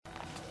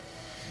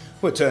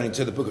We're turning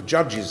to the book of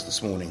Judges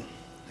this morning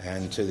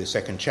and to the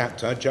second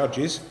chapter,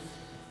 Judges,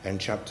 and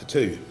chapter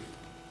 2.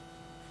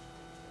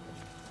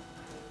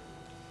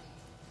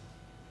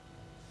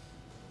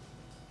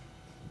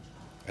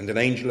 And an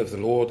angel of the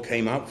Lord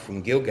came up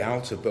from Gilgal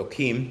to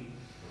Bochim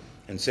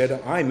and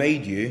said, I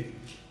made you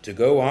to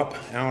go up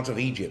out of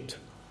Egypt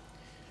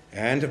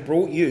and have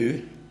brought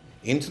you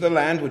into the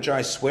land which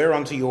I swear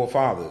unto your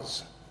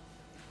fathers.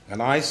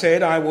 And I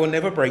said, I will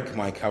never break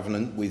my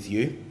covenant with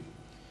you,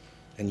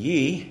 and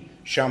ye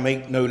shall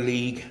make no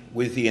league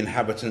with the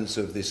inhabitants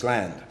of this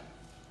land.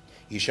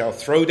 Ye shall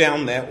throw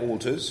down their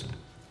altars,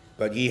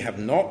 but ye have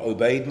not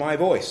obeyed my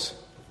voice.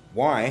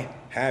 Why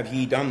have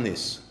ye done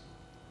this?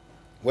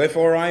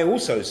 Wherefore I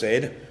also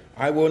said,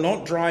 I will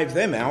not drive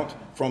them out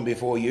from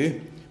before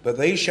you, but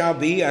they shall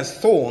be as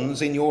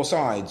thorns in your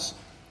sides,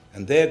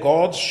 and their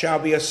gods shall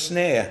be a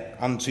snare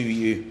unto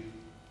you.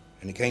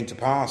 And it came to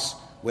pass,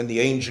 when the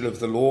angel of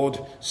the Lord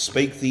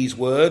spake these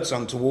words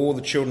unto all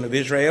the children of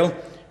Israel,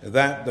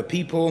 that the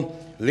people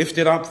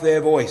lifted up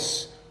their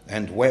voice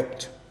and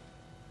wept.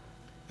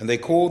 And they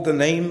called the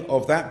name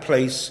of that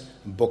place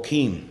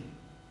Bochim,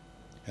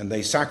 and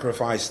they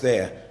sacrificed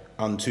there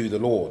unto the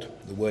Lord.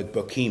 The word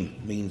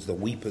Bochim means the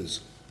weepers.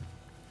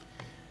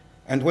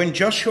 And when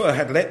Joshua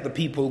had let the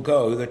people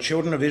go, the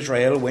children of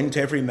Israel went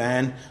every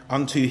man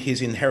unto his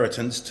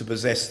inheritance to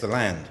possess the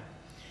land.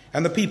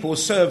 And the people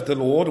served the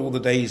Lord all the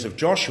days of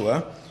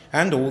Joshua,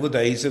 and all the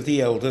days of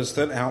the elders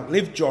that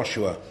outlived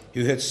Joshua,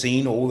 who had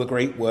seen all the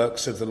great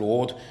works of the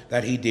Lord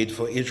that he did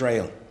for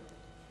Israel.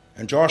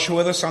 And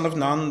Joshua the son of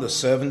Nun, the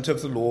servant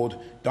of the Lord,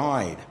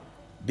 died,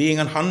 being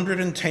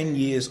 110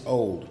 years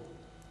old.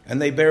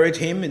 And they buried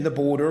him in the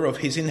border of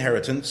his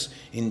inheritance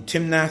in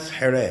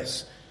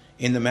Timnath-Heres,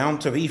 in the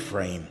mount of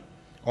Ephraim,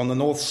 on the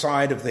north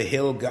side of the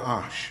hill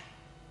Gaash.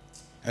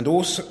 And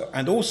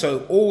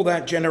also all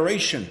that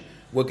generation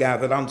were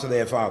gathered unto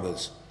their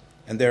fathers.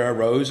 And there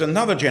arose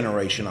another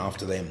generation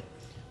after them,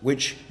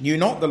 which knew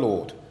not the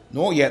Lord,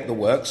 nor yet the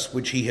works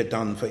which he had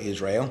done for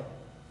Israel.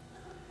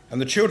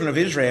 And the children of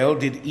Israel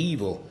did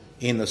evil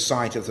in the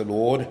sight of the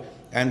Lord,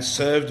 and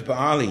served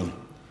Baalim.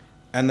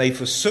 And they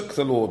forsook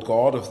the Lord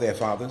God of their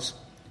fathers,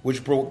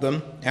 which brought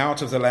them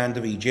out of the land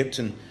of Egypt,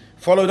 and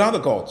followed other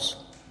gods,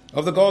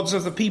 of the gods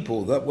of the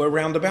people that were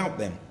round about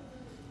them,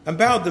 and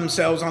bowed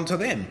themselves unto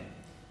them,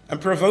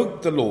 and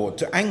provoked the Lord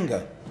to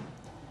anger.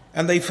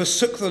 And they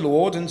forsook the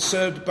Lord, and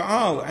served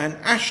Baal and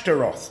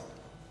Ashtaroth.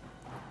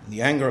 And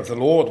the anger of the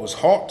Lord was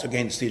hot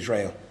against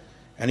Israel,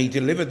 and he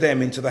delivered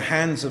them into the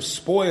hands of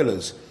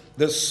spoilers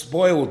that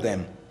spoiled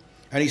them.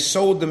 And he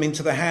sold them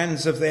into the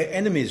hands of their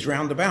enemies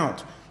round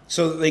about,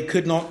 so that they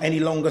could not any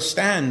longer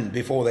stand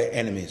before their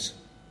enemies.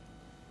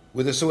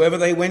 Whithersoever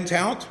they went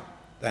out,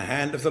 the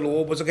hand of the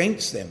Lord was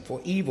against them for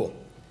evil,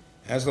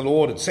 as the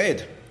Lord had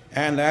said,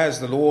 and as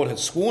the Lord had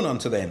sworn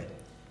unto them,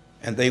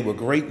 and they were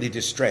greatly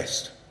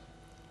distressed.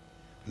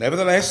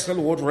 Nevertheless, the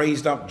Lord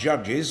raised up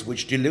judges,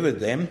 which delivered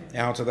them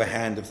out of the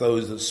hand of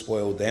those that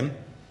spoiled them.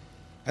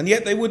 And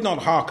yet they would not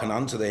hearken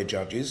unto their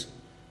judges,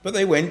 but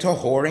they went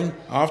a-whoring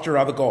after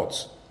other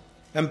gods,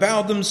 and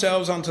bowed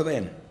themselves unto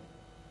them.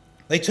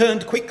 They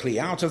turned quickly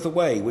out of the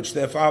way which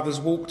their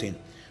fathers walked in,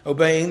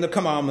 obeying the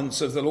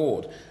commandments of the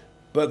Lord,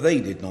 but they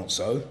did not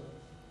so.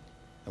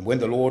 And when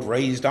the Lord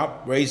raised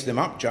them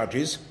up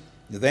judges,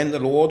 then the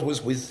Lord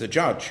was with the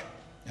judge,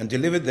 and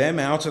delivered them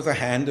out of the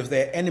hand of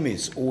their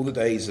enemies all the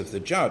days of the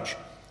judge.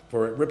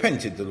 For it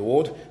repented the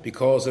Lord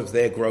because of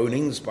their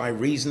groanings by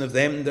reason of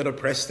them that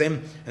oppressed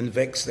them and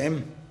vexed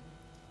them.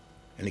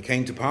 And it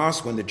came to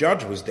pass, when the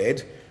judge was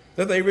dead,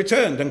 that they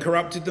returned and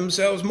corrupted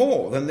themselves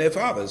more than their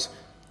fathers,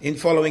 in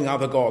following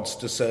other gods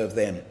to serve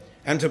them,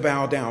 and to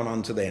bow down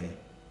unto them.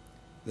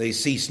 They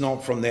ceased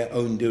not from their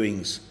own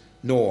doings,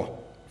 nor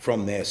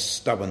from their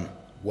stubborn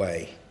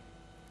way.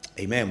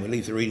 Amen. We'll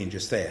leave the reading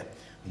just there.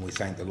 And we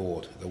thank the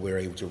Lord that we're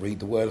able to read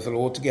the word of the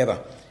Lord together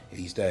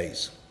these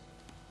days.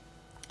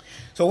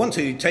 So I want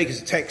to take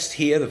as a text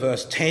here the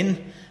verse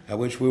 10,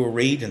 which we will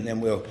read, and then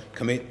we'll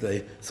commit the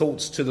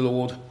thoughts to the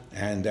Lord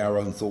and our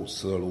own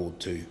thoughts to the Lord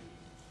too.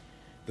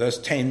 Verse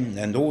 10,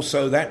 and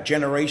also that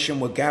generation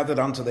were gathered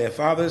unto their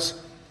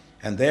fathers,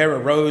 and there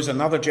arose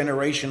another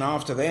generation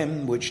after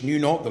them, which knew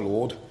not the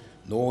Lord,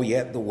 nor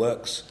yet the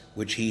works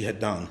which he had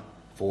done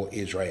for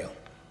Israel.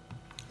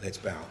 Let's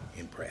bow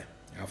in prayer.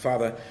 Our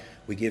Father,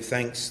 we give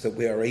thanks that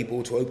we are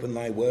able to open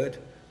thy word.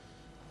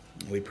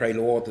 We pray,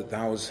 Lord, that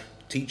thou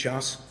teach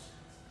us,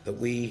 that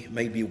we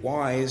may be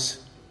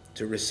wise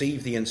to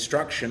receive the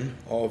instruction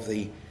of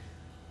the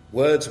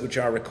words which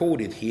are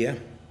recorded here,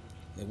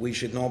 that we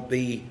should not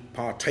be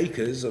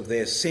partakers of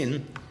their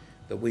sin,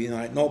 that we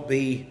might not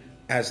be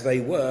as they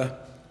were,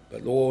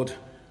 but, Lord,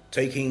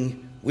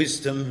 taking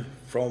wisdom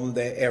from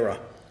their error,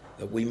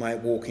 that we might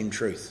walk in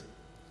truth.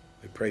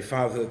 We pray,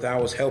 Father, that thou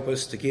wilt help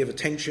us to give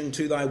attention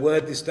to thy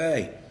word this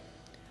day,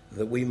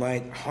 that we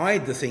might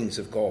hide the things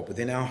of God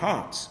within our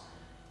hearts,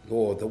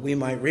 Lord, that we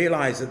might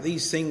realize that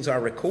these things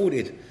are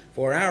recorded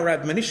for our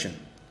admonition.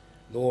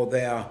 Lord,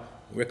 they are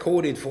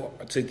recorded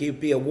to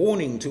be a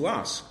warning to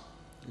us,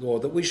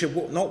 Lord, that we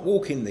should not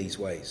walk in these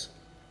ways.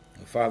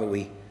 And Father,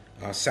 we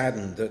are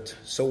saddened that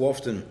so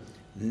often,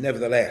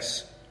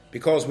 nevertheless,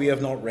 because we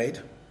have not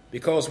read,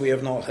 because we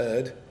have not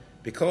heard,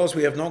 because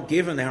we have not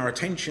given our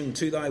attention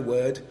to thy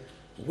word,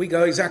 we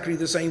go exactly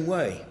the same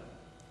way.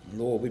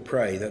 Lord, we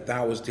pray that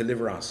thou wouldst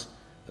deliver us,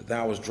 that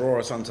thou wouldst draw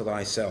us unto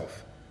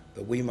thyself,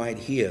 that we might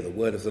hear the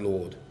word of the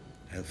Lord,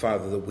 and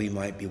Father, that we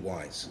might be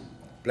wise.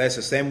 Bless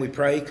us then, we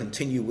pray.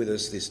 Continue with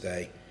us this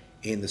day.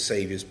 In the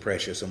Saviour's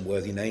precious and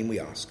worthy name we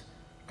ask.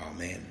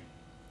 Amen.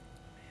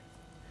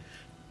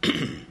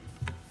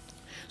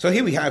 So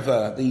here we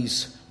have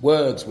these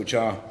words which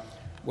are,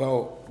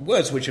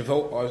 words which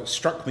have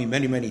struck me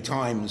many, many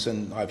times,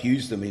 and I've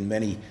used them in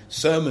many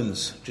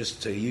sermons,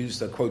 just to use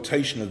the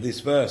quotation of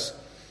this verse.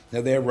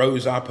 Now there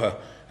rose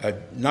up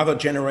another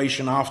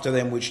generation after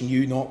them which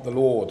knew not the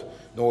Lord,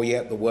 nor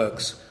yet the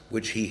works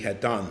which he had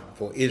done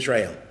for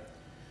Israel.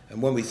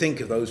 And when we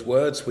think of those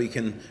words, we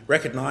can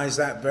recognize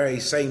that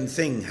very same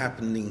thing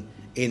happening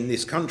in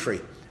this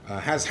country,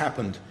 has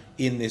happened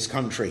in this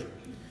country.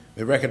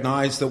 We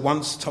recognize that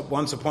once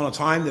upon a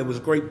time there was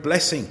a great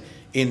blessing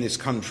in this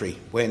country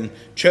when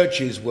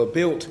churches were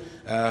built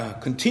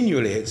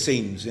continually, it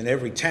seems, in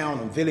every town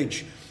and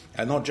village,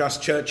 not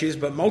just churches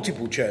but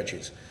multiple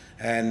churches.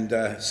 And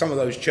some of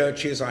those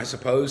churches, I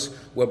suppose,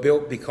 were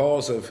built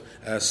because of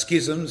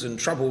schisms and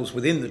troubles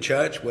within the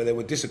church where there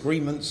were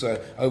disagreements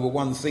over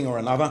one thing or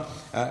another.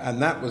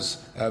 And that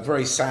was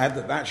very sad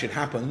that should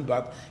happen,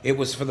 but it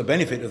was for the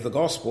benefit of the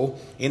gospel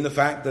in the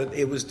fact that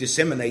it was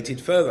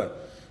disseminated further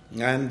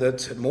and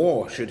that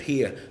more should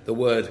hear the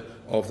word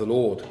of the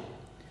Lord.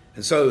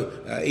 And so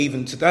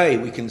even today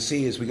we can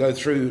see as we go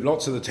through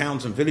lots of the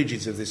towns and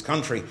villages of this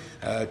country,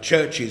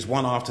 churches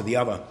one after the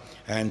other,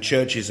 and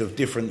churches of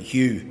different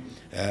hue,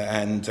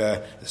 and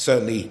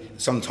certainly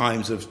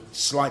sometimes of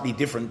slightly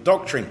different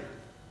doctrine.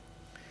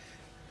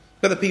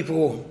 But the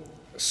people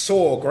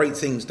saw great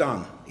things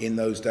done in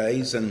those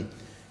days, and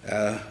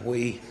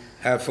we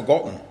have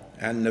forgotten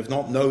and have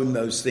not known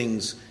those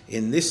things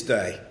in this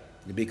day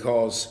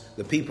because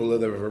the people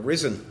that have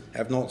arisen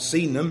have not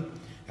seen them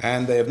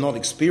and they have not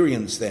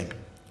experienced them.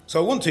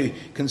 So I want to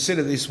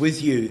consider this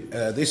with you,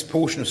 this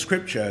portion of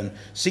Scripture, and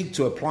seek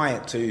to apply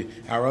it to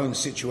our own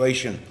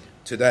situation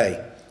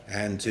today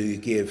and to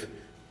give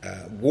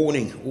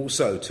warning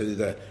also to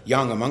the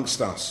young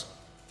amongst us.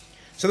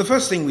 So the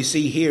first thing we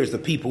see here is the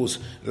people's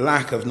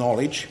lack of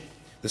knowledge.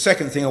 The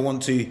second thing I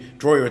want to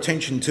draw your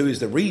attention to is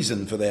the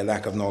reason for their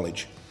lack of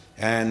knowledge.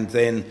 And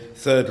then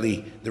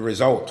thirdly, the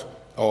result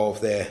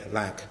of their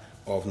lack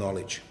of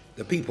knowledge.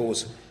 The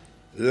people's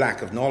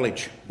lack of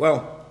knowledge.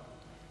 Well,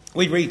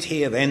 we read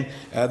here then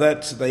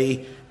that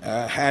they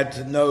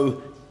had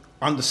no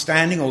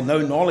understanding or no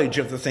knowledge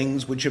of the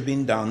things which have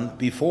been done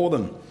before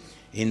them.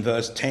 In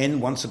verse 10,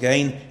 once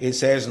again, it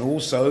says, and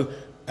also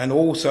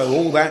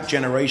all that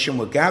generation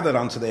were gathered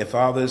unto their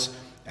fathers,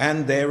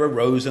 and there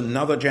arose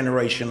another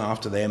generation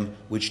after them,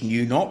 which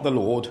knew not the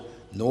Lord,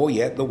 nor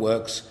yet the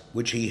works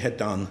which he had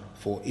done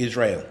for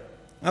Israel.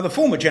 Now the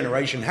former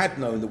generation had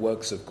known the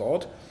works of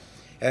God.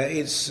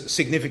 It's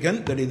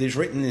significant that it is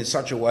written in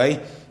such a way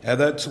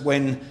that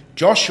when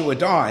Joshua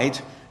died,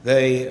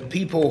 the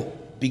people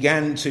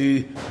began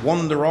to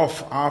wander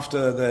off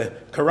after the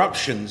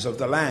corruptions of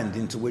the land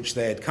into which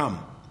they had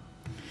come.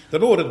 The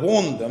Lord had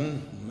warned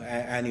them,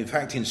 and in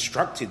fact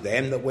instructed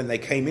them, that when they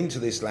came into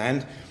this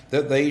land,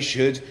 that they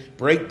should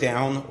break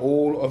down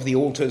all of the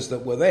altars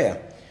that were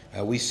there.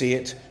 We see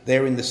it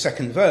there in the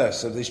second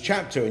verse of this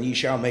chapter, and ye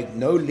shall make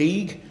no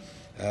league,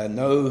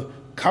 no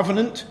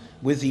covenant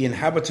with the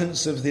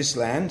inhabitants of this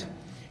land.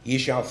 Ye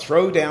shall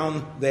throw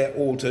down their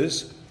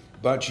altars,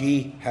 but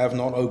ye have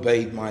not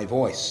obeyed my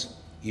voice.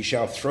 Ye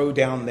shall throw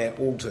down their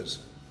altars.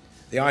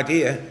 The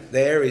idea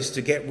there is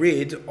to get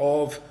rid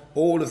of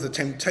all of the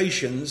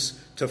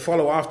temptations to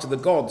follow after the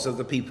gods of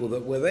the people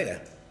that were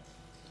there.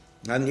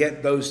 And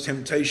yet those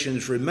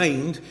temptations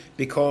remained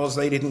because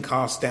they didn't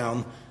cast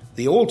down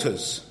the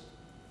altars.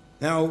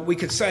 Now, we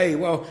could say,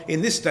 well,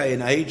 in this day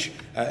and age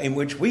in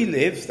which we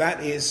live,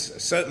 that is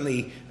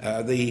certainly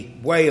the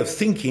way of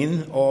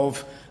thinking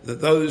of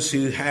those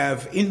who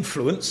have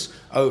influence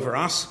over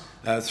us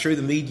through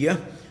the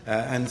media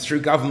and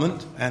through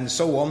government and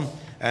so on,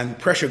 and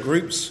pressure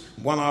groups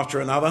one after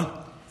another,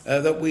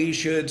 that we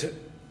should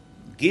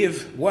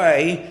give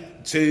way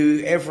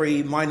to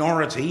every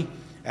minority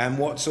and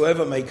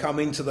whatsoever may come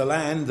into the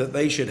land, that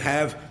they should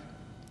have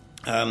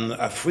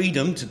a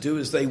freedom to do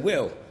as they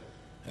will.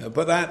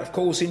 But that, of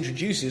course,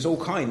 introduces all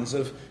kinds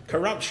of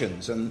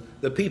corruptions, and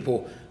the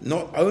people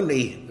not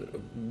only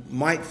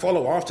might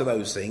follow after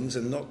those things,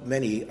 and not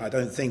many, I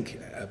don't think,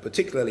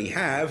 particularly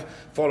have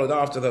followed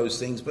after those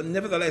things, but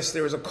nevertheless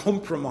there is a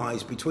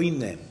compromise between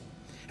them.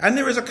 And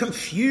there is a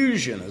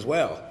confusion as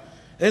well.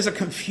 There's a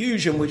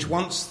confusion which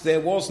once there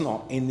was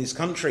not in this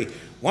country.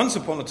 Once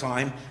upon a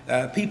time,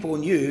 people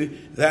knew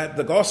that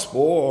the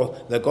gospel,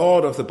 or the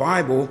God of the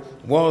Bible,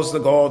 was the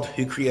God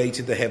who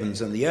created the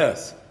heavens and the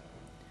earth.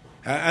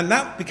 And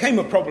that became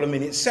a problem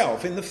in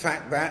itself, in the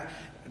fact that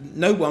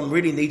no one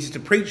really needed to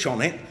preach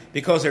on it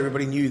because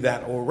everybody knew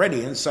that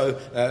already. And so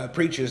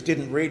preachers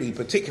didn't really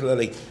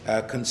particularly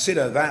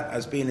consider that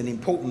as being an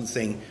important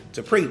thing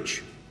to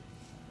preach.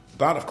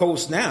 But of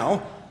course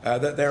now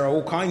that there are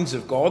all kinds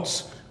of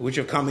gods which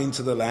have come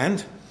into the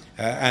land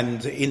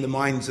and in the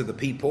minds of the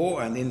people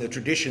and in the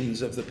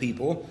traditions of the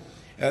people,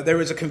 there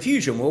is a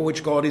confusion. Well,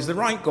 which God is the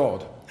right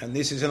God? And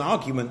this is an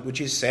argument which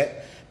is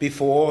set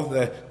before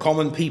the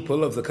common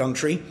people of the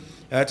country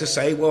to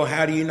say, well,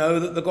 how do you know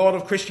that the God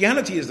of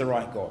Christianity is the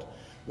right God?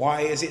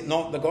 Why is it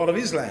not the God of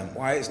Islam?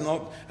 Why is it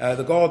not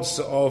the gods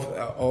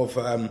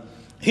of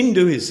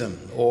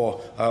Hinduism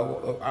or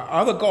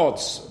other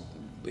gods?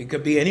 It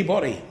could be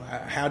anybody.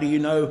 How do you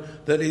know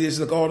that it is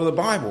the God of the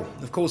Bible?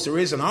 Of course, there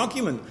is an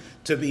argument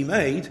to be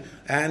made,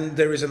 and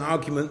there is an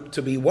argument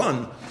to be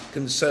won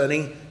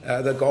concerning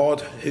the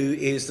God who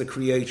is the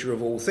creator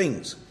of all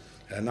things.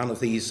 None of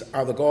these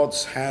other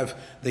gods have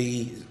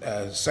the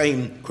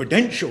same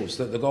credentials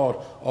that the God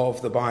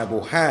of the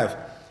Bible have.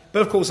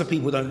 But of course the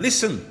people don't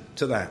listen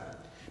to that,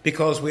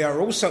 because we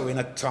are also in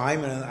a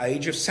time and an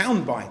age of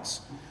sound bites,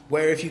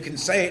 where if you can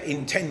say it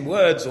in 10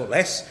 words or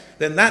less,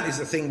 then that is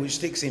the thing which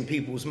sticks in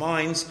people's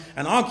minds,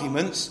 and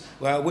arguments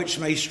which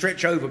may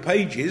stretch over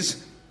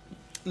pages,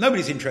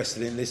 nobody's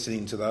interested in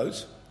listening to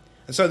those.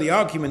 And so the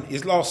argument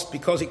is lost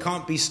because it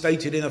can't be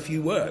stated in a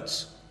few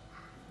words.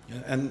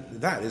 And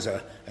that is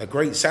a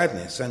great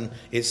sadness, and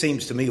it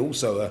seems to me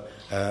also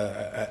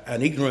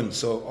an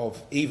ignorance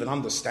of even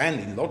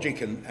understanding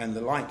logic and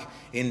the like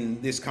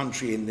in this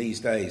country in these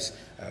days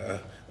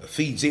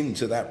feeds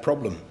into that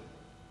problem.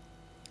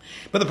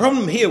 But the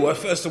problem here,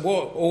 first of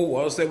all,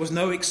 was there was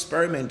no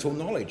experimental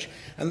knowledge.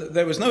 And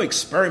there was no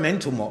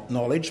experimental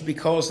knowledge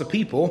because the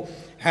people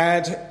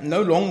had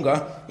no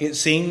longer, it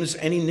seems,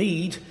 any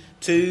need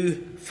to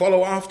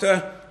follow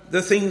after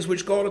the things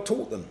which God had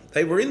taught them.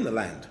 They were in the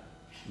land.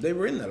 They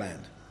were in the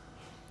land.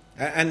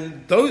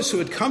 And those who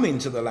had come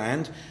into the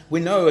land, we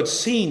know, had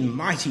seen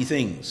mighty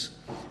things.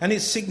 And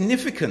it's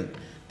significant,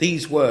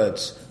 these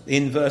words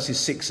in verses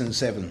 6 and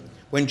 7.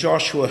 When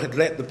Joshua had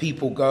let the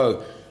people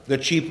go, the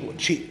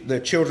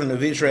children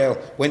of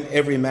Israel went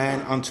every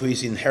man unto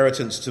his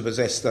inheritance to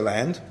possess the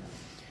land.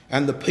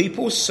 And the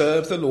people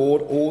served the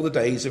Lord all the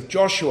days of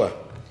Joshua,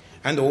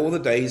 and all the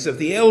days of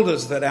the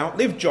elders that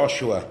outlived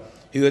Joshua,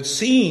 who had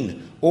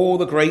seen all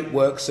the great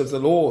works of the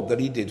Lord that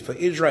he did for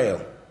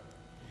Israel.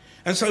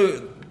 And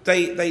so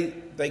they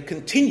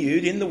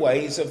continued in the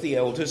ways of the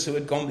elders who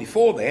had gone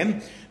before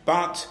them,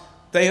 but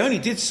they only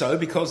did so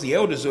because the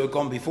elders who had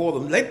gone before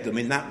them led them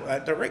in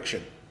that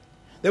direction.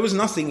 There was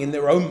nothing in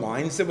their own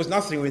minds, there was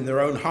nothing in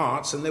their own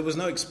hearts, and there was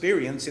no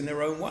experience in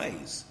their own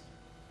ways.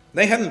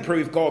 They hadn't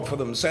proved God for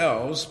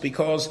themselves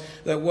because,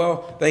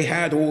 they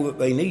had all that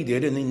they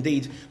needed, and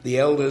indeed the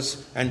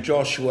elders and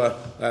Joshua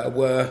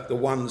were the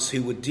ones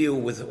who would deal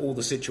with all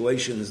the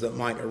situations that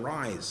might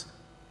arise.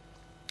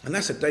 And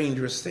that's a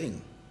dangerous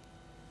thing.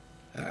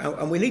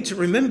 And we need to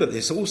remember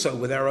this also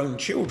with our own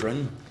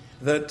children,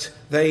 that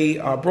they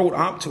are brought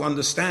up to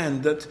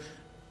understand that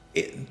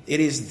it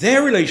is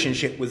their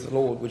relationship with the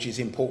Lord which is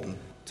important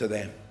to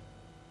them.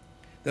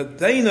 That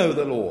they know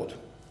the Lord,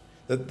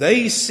 that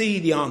they see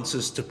the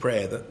answers to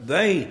prayer, that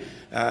they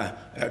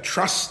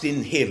trust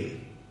in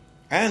him,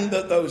 and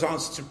that those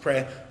answers to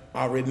prayer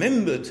are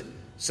remembered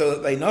so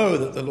that they know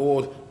that the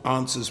Lord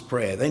answers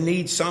prayer. They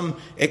need some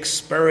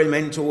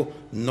experimental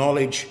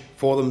knowledge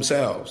for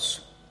themselves.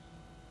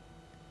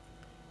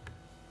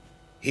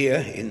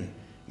 Here in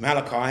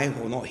Malachi,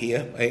 or not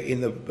here,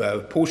 in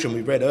the portion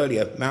we read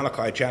earlier,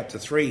 Malachi chapter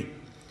 3,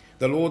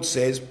 the Lord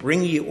says,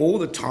 "Bring ye all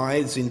the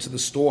tithes into the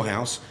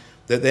storehouse,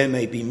 that there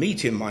may be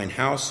meat in mine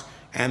house,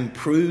 and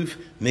prove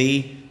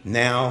me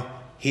now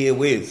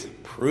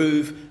herewith."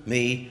 Prove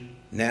me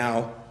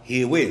now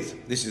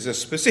herewith. This is a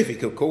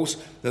specific, of course,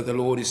 that the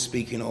Lord is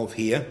speaking of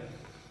here.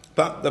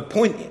 But the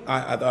point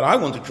that I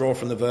want to draw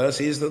from the verse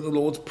is that the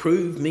Lord's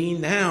prove me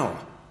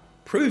now.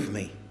 Prove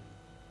me.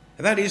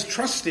 And that is,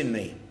 trust in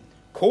me.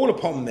 Call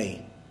upon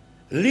me.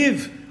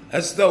 Live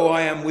as though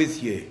I am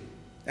with you.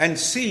 And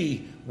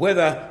see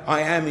whether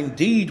I am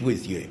indeed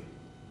with you.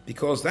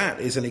 Because that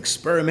is an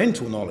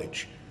experimental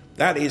knowledge.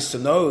 That is to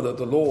know that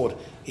the Lord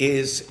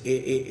is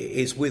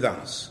with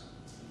us.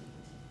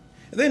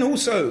 And then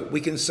also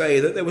we can say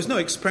that there was no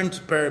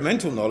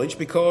experimental knowledge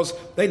because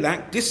they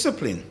lacked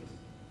discipline.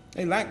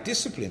 They lacked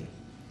discipline.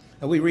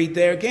 And we read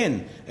there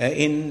again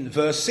in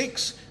verse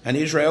 6, "And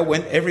Israel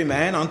went every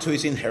man unto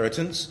his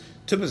inheritance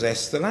to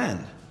possess the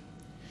land."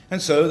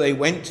 And so they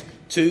went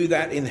to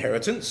that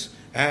inheritance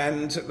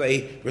and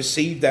they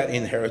received that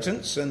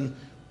inheritance, and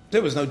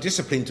there was no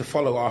discipline to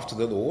follow after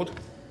the Lord.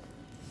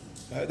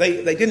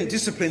 They didn't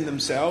discipline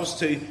themselves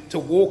to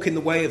walk in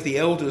the way of the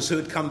elders who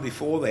had come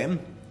before them.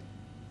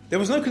 There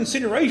was no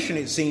consideration,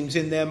 it seems,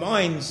 in their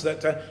minds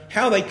that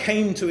how they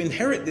came to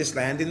inherit this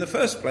land in the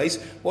first place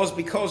was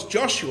because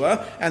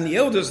Joshua and the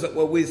elders that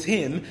were with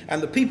him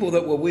and the people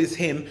that were with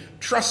him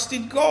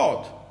trusted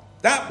God.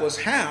 That was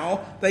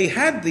how they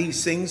had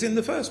these things in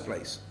the first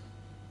place.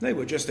 They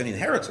were just an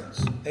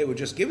inheritance. They were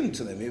just given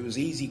to them. It was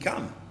easy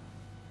come.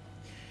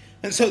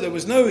 And so there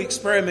was no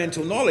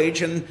experimental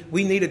knowledge, and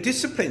we need a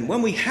discipline.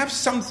 When we have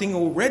something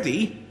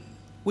already,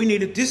 we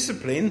need a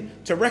discipline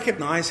to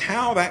recognize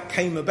how that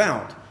came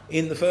about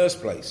in the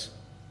first place.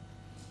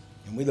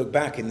 And we look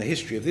back in the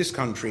history of this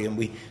country and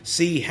we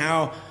see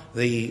how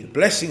the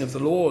blessing of the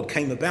Lord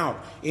came about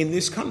in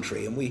this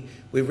country. And we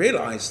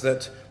realize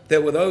that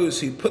there were those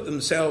who put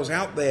themselves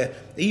out there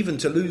even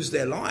to lose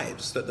their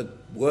lives, that the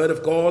word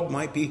of God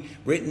might be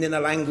written in a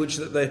language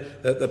that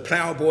the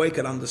ploughboy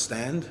could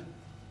understand.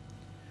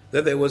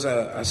 That there was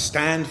a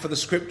stand for the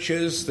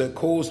scriptures that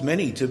caused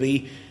many to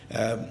be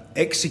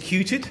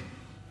executed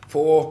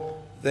for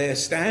their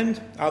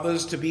stand,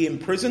 others to be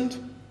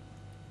imprisoned.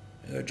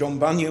 John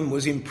Bunyan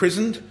was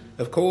imprisoned,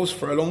 of course,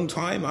 for a long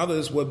time.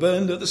 Others were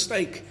burned at the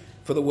stake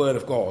for the word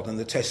of God and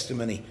the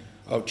testimony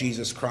of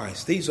Jesus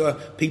Christ. These are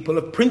people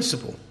of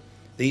principle.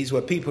 These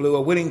were people who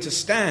are willing to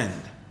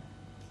stand.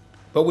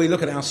 But we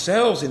look at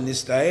ourselves in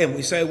this day and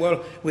we say,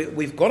 well,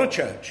 we've got a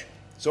church.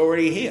 It's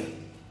already here.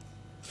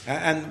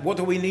 And what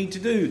do we need to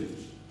do?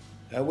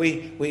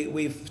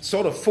 We've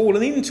sort of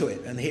fallen into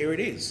it, and here it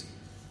is.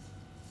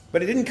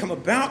 But it didn't come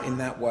about in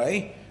that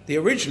way. The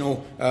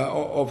original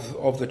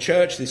of the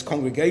church, this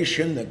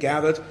congregation that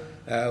gathered,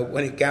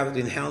 when it gathered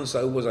in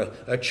Hounslow, was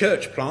a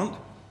church plant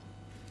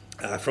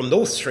from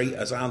North Street,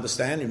 as I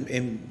understand,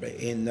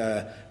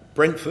 in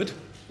Brentford.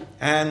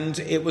 And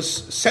it was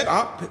set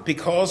up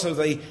because of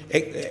the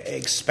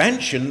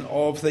expansion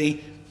of the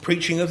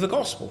preaching of the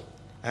gospel.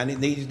 And it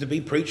needed to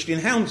be preached in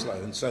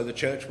Hounslow. And so the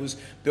church was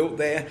built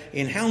there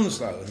in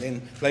Hounslow. And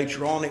then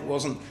later on it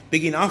wasn't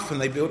big enough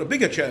and they built a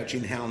bigger church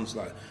in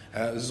Hounslow,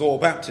 Zoar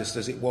Baptist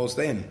as it was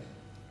then.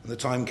 And the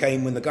time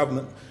came when the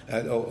government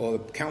or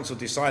the council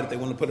decided they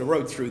wanted to put a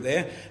road through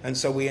there. And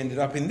so we ended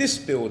up in this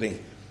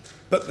building.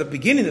 But the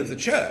beginning of the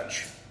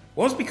church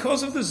was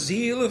because of the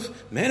zeal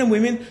of men and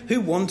women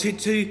who wanted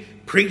to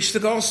preach the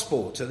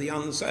gospel to the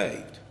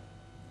unsaved.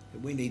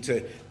 We need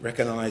to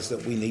recognise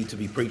that we need to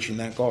be preaching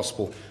that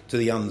gospel to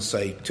the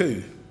unsaved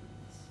too.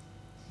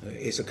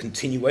 It's a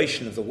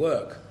continuation of the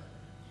work.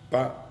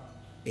 But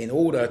in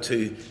order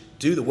to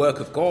do the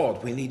work of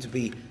God, we need to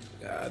be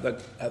at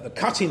the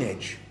cutting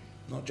edge,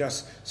 not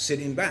just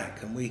sitting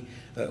back. And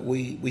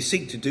we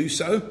seek to do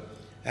so.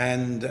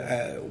 And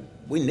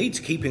we need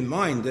to keep in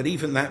mind that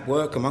even that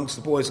work amongst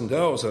the boys and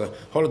girls at a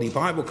Holiday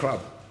Bible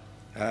Club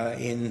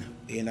in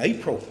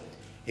April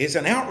is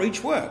an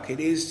outreach work. It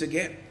is to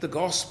get the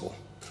gospel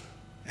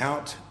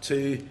out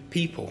to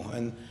people,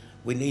 and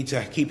we need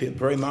to keep it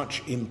very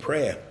much in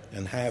prayer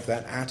and have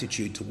that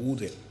attitude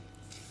toward it.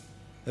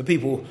 The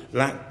people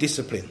lack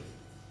discipline.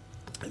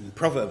 In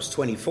Proverbs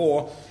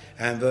 24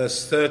 and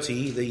verse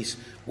 30, these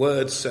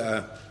words,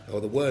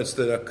 or the words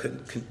that are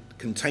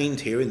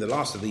contained here in the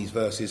last of these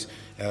verses,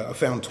 are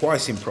found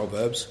twice in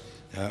Proverbs.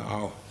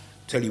 I'll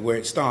tell you where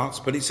it starts,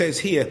 but it says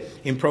here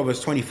in Proverbs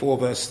 24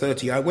 verse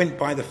 30, I went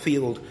by the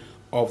field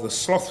of the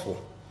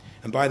slothful,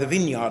 and by the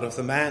vineyard of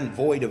the man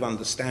void of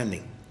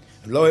understanding.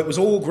 And lo, it was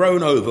all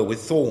grown over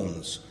with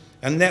thorns,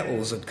 and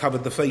nettles had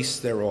covered the face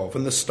thereof,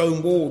 and the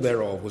stone wall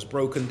thereof was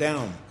broken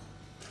down.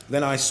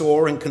 Then I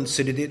saw and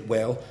considered it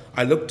well.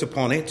 I looked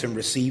upon it and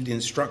received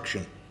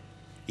instruction.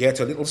 Yet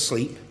a little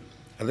sleep,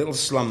 a little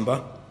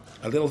slumber,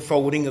 a little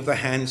folding of the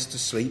hands to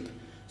sleep,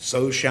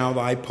 so shall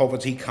thy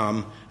poverty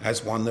come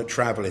as one that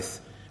travelleth,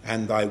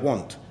 and thy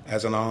want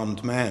as an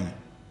armed man.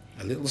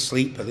 A little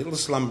sleep, a little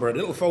slumber, a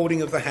little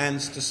folding of the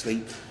hands to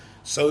sleep,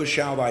 so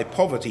shall thy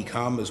poverty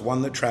come as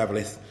one that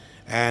travelleth,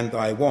 and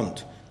thy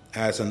want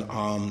as an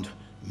armed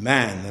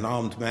man. An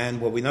armed man,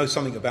 well, we know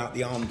something about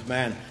the armed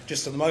man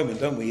just at the moment,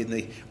 don't we, in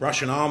the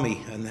Russian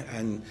army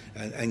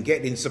and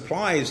getting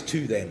supplies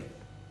to them.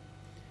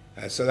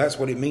 So that's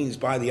what it means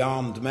by the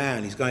armed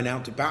man. He's going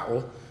out to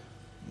battle.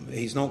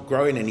 He's not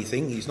growing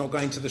anything. He's not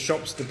going to the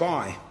shops to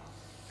buy.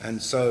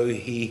 And so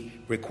he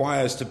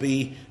requires to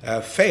be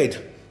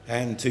fed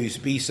and to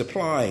be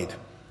supplied.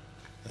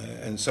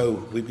 And so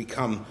we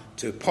become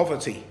to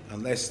poverty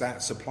unless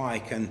that supply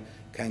can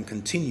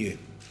continue.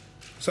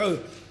 So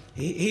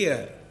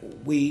here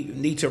we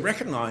need to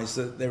recognise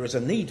that there is a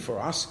need for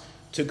us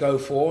to go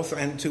forth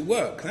and to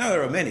work. Now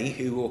there are many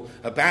who will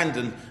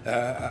abandon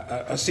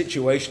a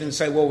situation and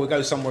say, well, we'll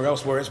go somewhere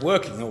else where it's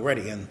working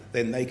already, and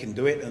then they can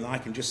do it and I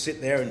can just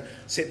sit there and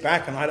sit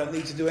back and I don't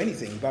need to do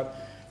anything. But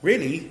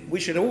really, we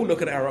should all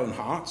look at our own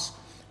hearts.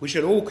 We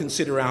should all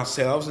consider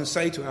ourselves and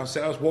say to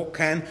ourselves, what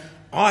can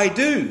I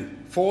do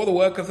for the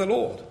work of the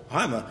Lord?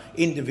 I'm an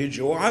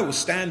individual. I will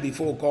stand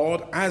before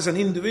God as an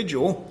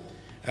individual,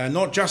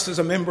 not just as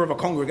a member of a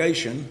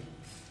congregation.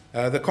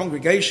 The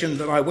congregation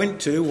that I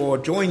went to or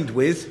joined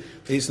with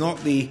is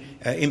not the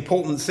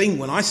important thing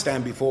when I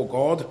stand before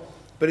God,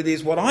 but it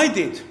is what I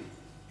did.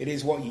 It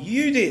is what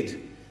you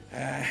did,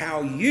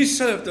 how you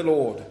served the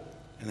Lord,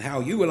 and how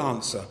you will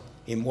answer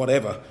in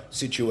whatever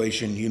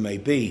situation you may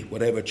be,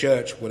 whatever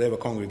church, whatever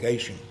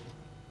congregation.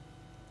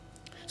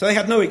 So they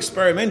had no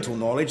experimental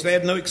knowledge, they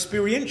had no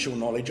experiential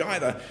knowledge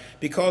either,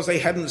 because they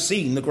hadn't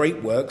seen the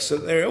great works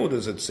that their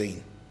elders had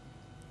seen,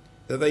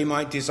 that they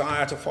might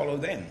desire to follow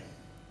them.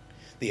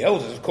 The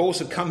elders, of course,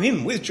 had come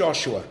in with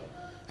Joshua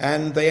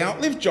and they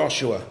outlived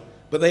Joshua.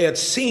 But they had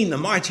seen the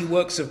mighty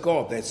works of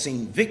God. They had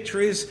seen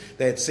victories.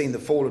 They had seen the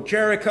fall of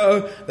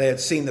Jericho. They had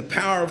seen the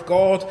power of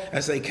God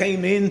as they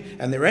came in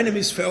and their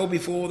enemies fell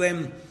before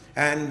them.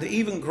 And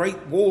even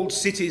great walled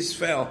cities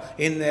fell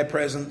in their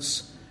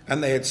presence.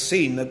 And they had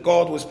seen that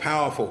God was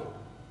powerful.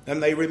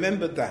 And they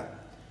remembered that.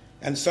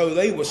 And so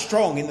they were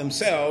strong in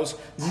themselves,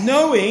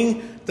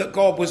 knowing that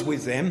God was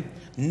with them,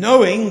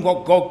 knowing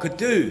what God could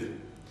do.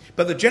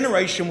 But the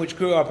generation which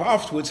grew up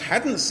afterwards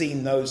hadn't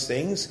seen those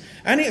things,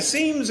 and it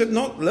seems had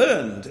not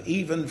learned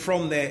even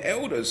from their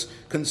elders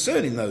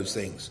concerning those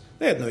things.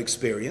 They had no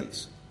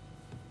experience.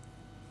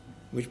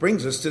 Which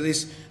brings us to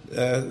this,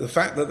 the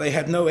fact that they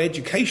had no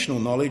educational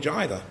knowledge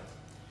either.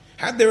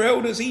 Had their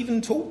elders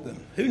even taught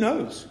them? Who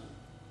knows?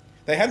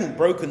 They hadn't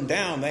broken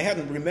down, they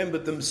hadn't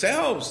remembered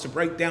themselves to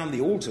break down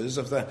the altars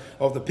of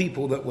the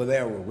people that were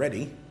there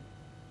already.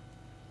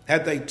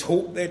 Had they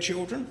taught their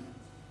children?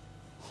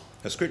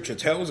 The scripture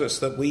tells us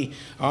that we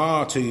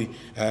are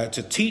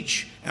to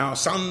teach our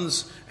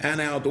sons and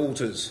our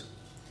daughters.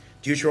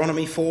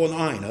 Deuteronomy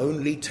 4:9,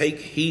 only take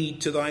heed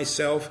to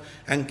thyself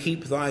and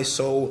keep thy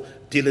soul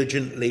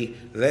diligently,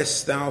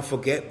 lest thou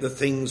forget the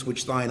things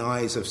which thine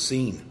eyes have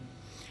seen,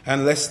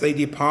 and lest they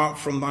depart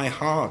from thy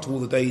heart all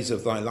the days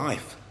of thy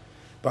life.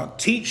 But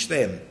teach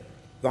them,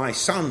 thy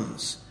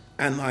sons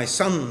and thy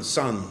sons'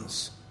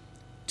 sons.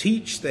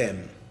 Teach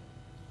them.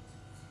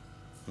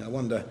 I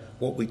wonder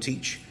what we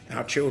teach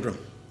our children.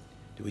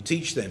 Do we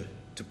teach them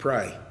to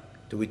pray?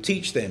 Do we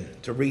teach them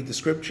to read the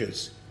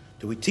scriptures?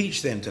 Do we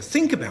teach them to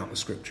think about the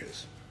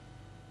scriptures?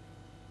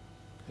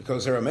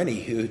 Because there are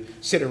many who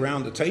sit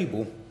around the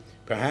table,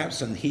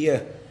 perhaps, and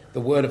hear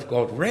the word of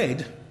God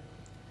read,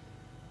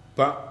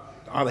 but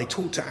are they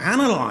taught to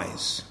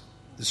analyze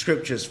the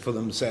scriptures for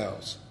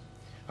themselves?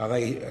 Are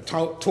they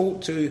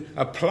taught to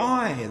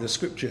apply the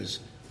scriptures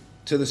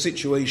to the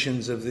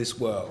situations of this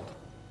world?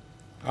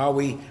 Are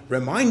we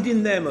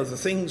reminding them of the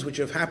things which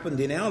have happened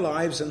in our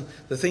lives and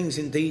the things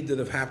indeed that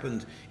have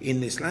happened in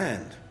this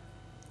land?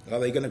 Are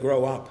they going to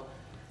grow up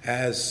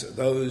as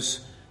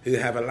those who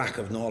have a lack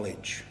of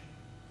knowledge?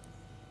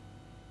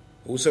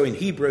 Also in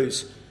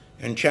Hebrews,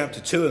 in chapter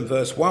 2 and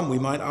verse 1, we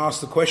might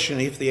ask the question,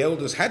 if the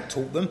elders had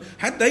taught them,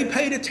 had they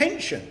paid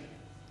attention?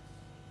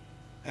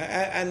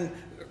 And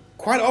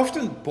quite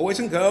often, boys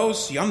and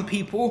girls, young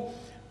people,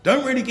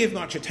 don't really give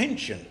much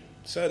attention.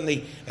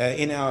 Certainly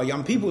in our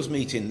young people's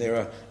meeting,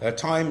 there are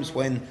times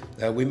when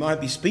we might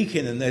be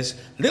speaking and there's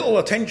little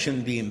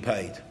attention being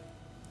paid.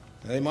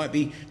 They might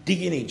be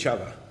digging each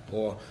other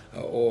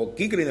or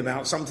giggling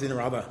about something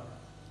or other.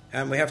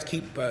 And we have to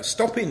keep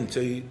stopping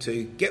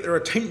to get their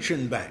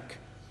attention back.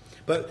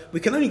 But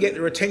we can only get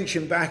their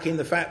attention back in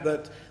the fact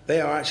that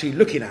they are actually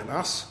looking at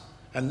us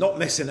and not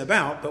messing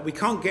about. But we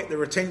can't get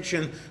their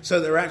attention so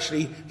they're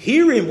actually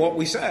hearing what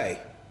we say.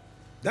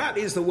 That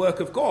is the work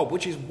of God,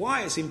 which is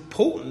why it's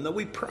important that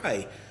we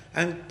pray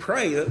and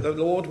pray that the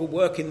Lord will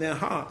work in their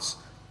hearts,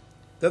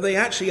 that they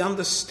actually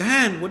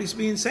understand what is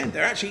being said.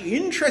 They're actually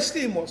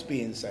interested in what's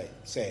being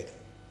said.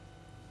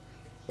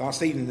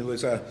 Last evening there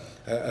was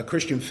a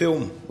Christian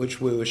film which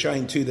we were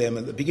showing to them.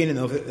 At the beginning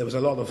of it, there was a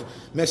lot of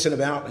messing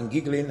about and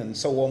giggling and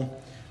so on.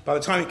 By the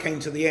time it came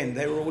to the end,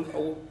 they were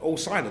all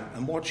silent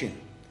and watching,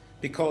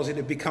 because it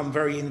had become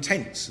very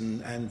intense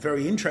and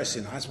very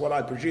interesting. That's what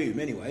I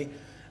presume anyway.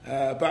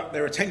 But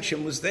their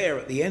attention was there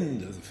at the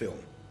end of the film.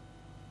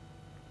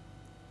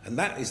 And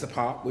that is the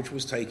part which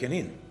was taken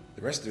in.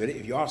 The rest of it,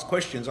 if you ask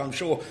questions, I'm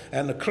sure,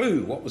 and a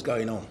clue what was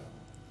going on.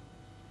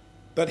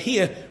 But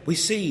here we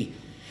see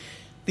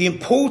the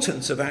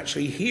importance of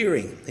actually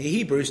hearing. In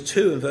Hebrews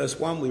 2 and verse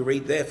 1 we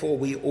read, therefore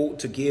we ought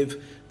to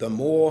give the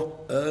more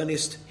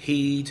earnest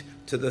heed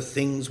to the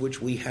things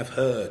which we have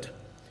heard,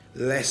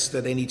 lest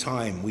at any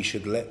time we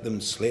should let them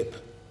slip.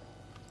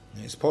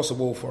 And it's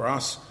possible for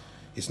us.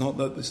 It's not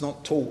that it's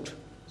not taught.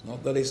 It's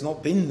not that it's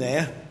not been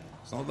there.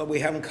 It's not that we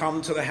haven't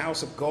come to the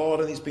house of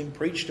God and it's been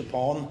preached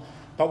upon,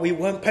 but we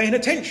weren't paying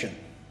attention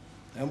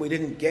and we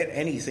didn't get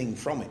anything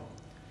from it.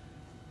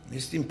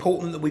 It's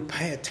important that we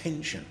pay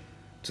attention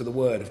to the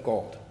word of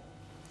God.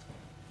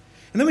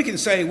 And then we can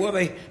say,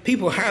 well,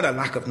 people had a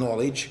lack of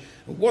knowledge.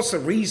 What's the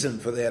reason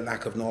for their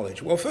lack of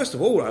knowledge? Well, first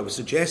of all, I would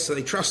suggest that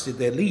they trusted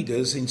their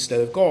leaders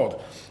instead of God.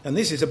 And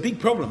this is a big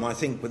problem, I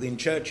think, within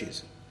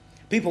churches.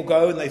 People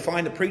go and they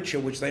find a preacher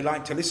which they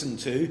like to listen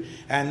to,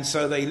 and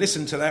so they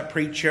listen to that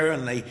preacher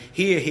and they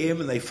hear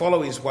him and they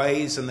follow his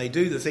ways and they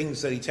do the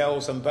things that he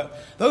tells them. But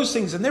those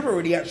things have never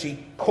really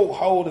actually caught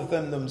hold of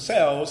them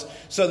themselves,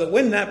 so that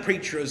when that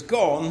preacher is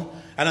gone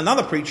and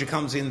another preacher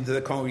comes into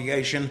the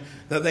congregation,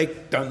 that they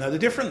don't know the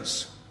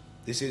difference.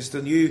 This is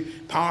the new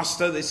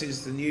pastor, this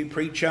is the new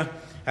preacher,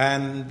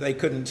 and they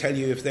couldn't tell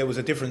you if there was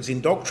a difference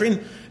in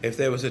doctrine, if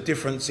there was a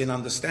difference in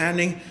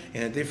understanding,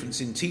 and a difference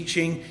in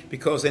teaching,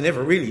 because they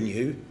never really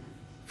knew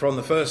from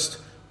the first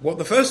what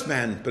the first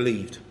man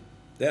believed,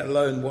 let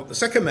alone what the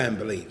second man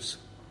believes.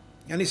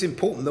 And it's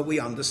important that we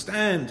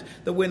understand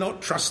that we're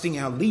not trusting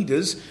our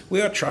leaders, we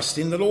are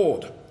trusting the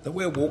Lord, that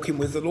we're walking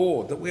with the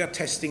Lord, that we are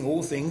testing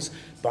all things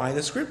by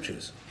the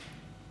scriptures.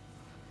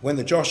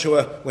 When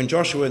Joshua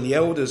and the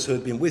elders who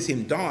had been with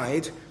him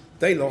died,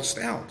 they lost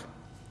out.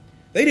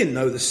 They didn't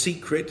know the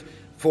secret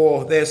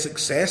for their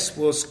success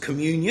was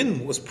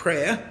communion, was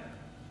prayer.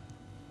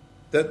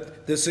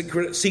 That the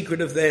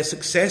secret of their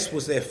success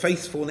was their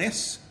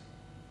faithfulness.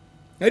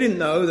 They didn't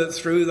know that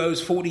through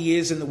those 40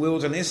 years in the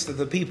wilderness that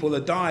the people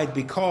had died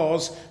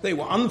because they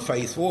were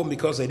unfaithful and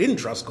because they didn't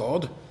trust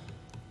God.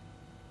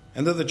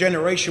 And that the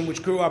generation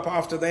which grew up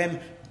after them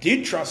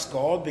did trust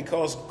God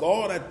because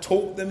God had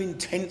taught them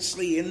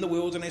intensely in the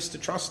wilderness to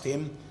trust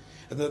him.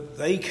 And that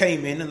they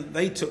came in and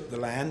they took the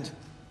land.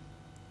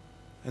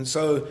 And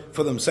so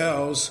for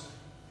themselves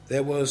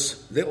there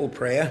was little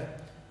prayer,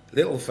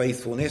 little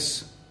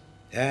faithfulness.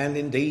 And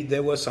indeed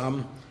there were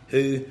some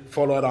who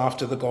followed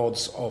after the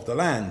gods of the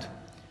land.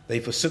 They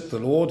forsook the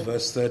Lord,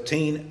 verse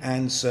 13,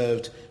 and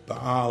served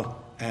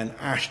Baal and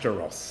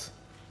Ashtaroth.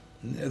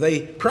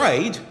 They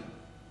prayed,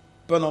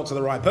 but not to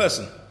the right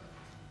person.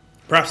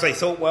 Perhaps they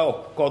thought,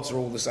 well, gods are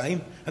all the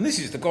same, and this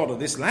is the God of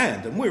this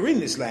land, and we're in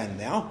this land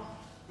now,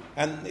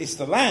 and it's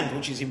the land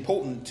which is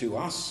important to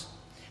us.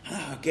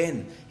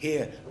 Again,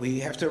 here we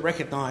have to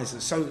recognise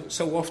that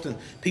so often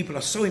people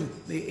are so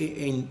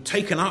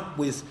taken up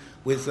with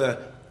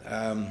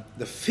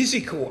the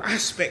physical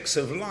aspects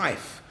of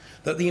life,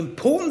 that the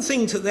important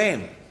thing to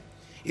them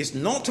is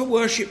not to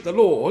worship the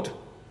Lord,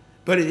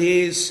 but it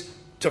is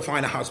to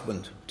find a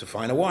husband, to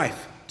find a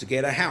wife, to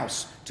get a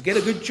house, to get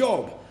a good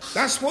job.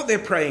 That's what they're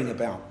praying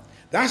about.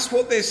 That's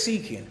what they're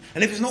seeking.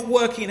 And if it's not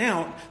working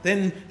out,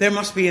 then they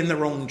must be in the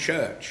wrong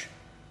church.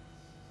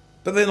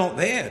 But they're not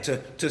there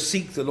to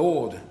seek the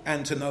Lord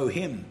and to know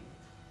him.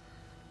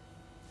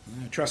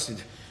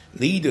 Trusted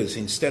leaders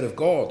instead of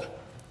God.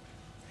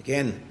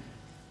 Again,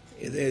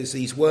 there's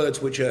these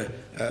words which are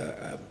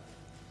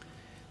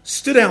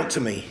stood out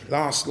to me.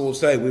 Last Lord's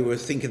Day we were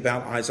thinking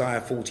about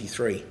Isaiah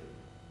 43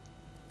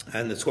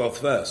 and the 12th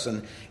verse,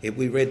 and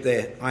we read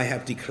there, I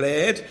have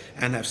declared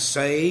and have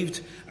saved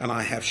and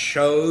I have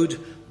showed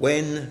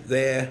when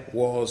there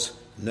was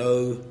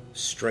no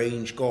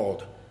strange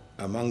God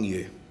among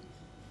you.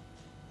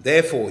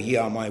 Therefore ye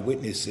are my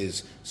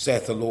witnesses,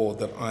 saith the Lord,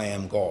 that I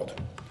am God,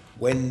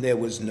 when there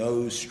was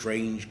no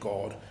strange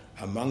God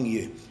among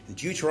you. In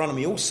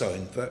Deuteronomy also,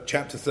 in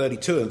chapter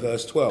 32 and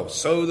verse 12,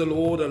 so the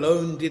Lord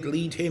alone did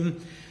lead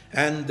him,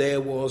 and there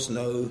was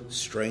no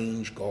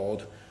strange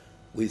God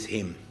with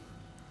him.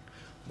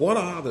 What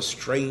are the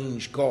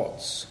strange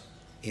gods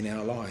in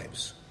our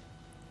lives?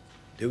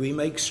 Do we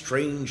make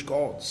strange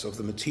gods of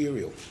the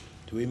material?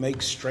 Do we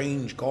make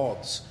strange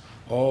gods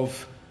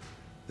of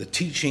the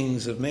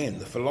teachings of men,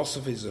 the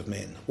philosophies of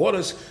men? What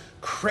has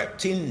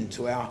crept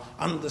into our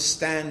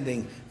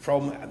understanding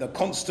from the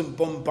constant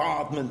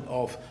bombardment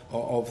of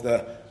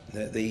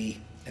the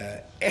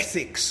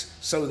ethics,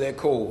 so they're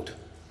called,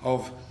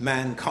 of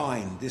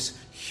mankind, this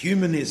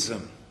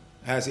humanism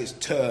as it's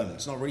termed?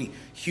 It's not really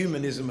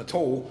humanism at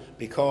all,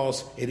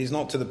 because it is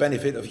not to the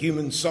benefit of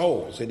human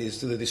souls, it is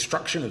to the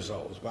destruction of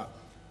souls, but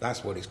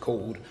that's what it's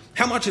called.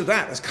 How much of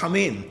that has come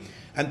in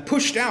and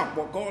pushed out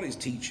what God is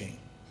teaching?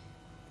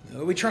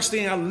 Are we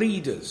trusting our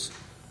leaders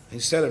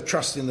instead of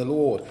trusting the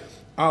Lord?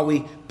 Are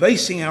we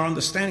basing our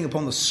understanding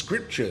upon the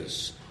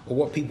scriptures or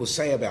what people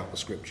say about the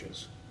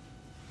scriptures?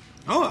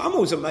 I'm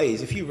always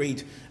amazed if you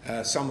read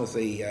some of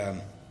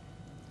the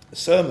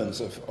sermons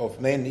of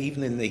men,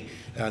 even in the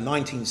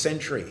 19th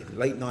century,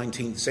 late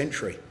 19th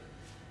century,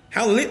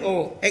 how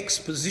little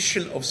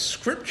exposition of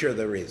scripture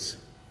there is.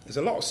 There's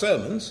a lot of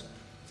sermons,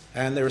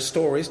 and there are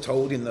stories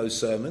told in those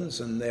sermons,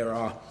 and there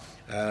are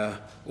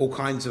all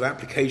kinds of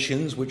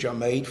applications which are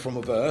made from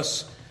a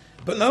verse,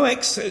 but no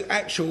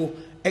actual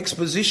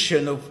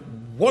exposition of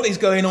what is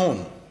going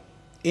on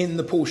in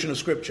the portion of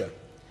Scripture.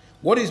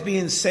 What is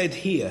being said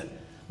here?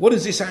 What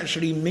does this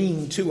actually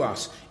mean to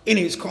us in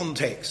its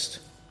context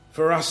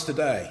for us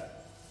today?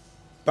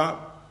 But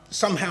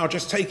somehow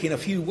just taking a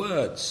few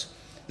words.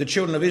 The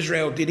children of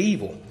Israel did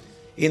evil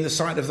in the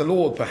sight of the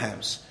Lord,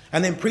 perhaps,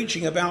 and then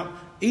preaching about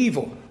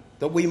evil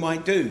that we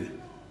might do,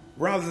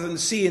 rather than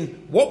seeing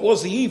what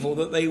was the evil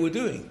that they were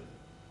doing.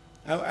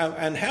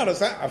 And how does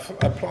that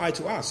apply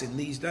to us in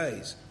these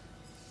days?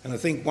 And I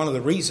think one of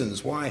the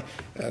reasons why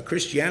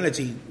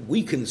Christianity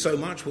weakened so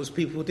much was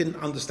people didn't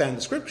understand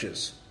the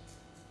scriptures.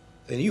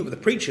 They knew what the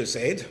preacher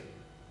said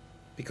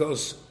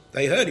because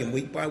they heard him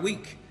week by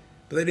week,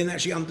 but they didn't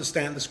actually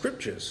understand the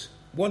scriptures.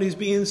 What is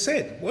being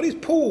said? What is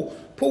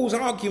Paul's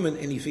argument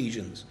in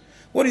Ephesians?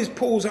 What is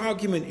Paul's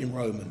argument in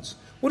Romans?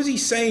 What is he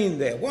saying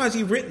there? Why has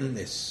he written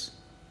this?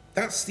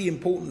 That's the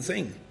important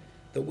thing,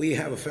 that we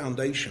have a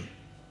foundation.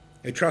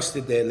 They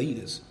trusted their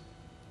leaders.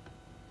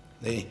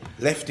 They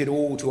left it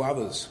all to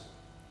others.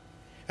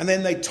 And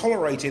then they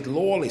tolerated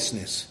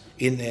lawlessness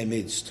in their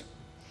midst.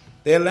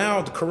 They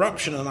allowed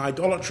corruption and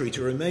idolatry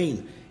to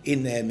remain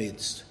in their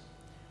midst.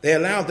 They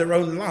allowed their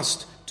own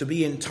lust to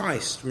be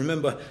enticed.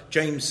 Remember,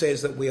 James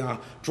says that we are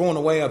drawn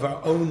away of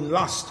our own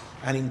lust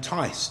and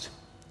enticed.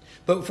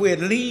 But if we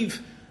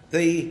leave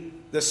the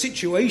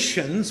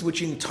situations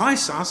which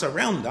entice us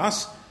around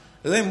us,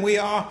 then we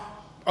are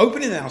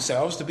opening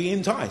ourselves to be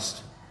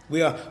enticed.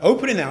 We are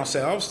opening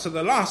ourselves to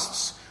the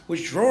lusts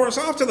which draw us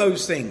after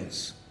those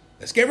things.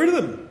 Let's get rid of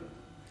them.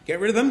 Get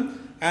rid of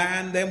them,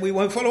 and then we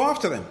won't follow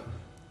after them.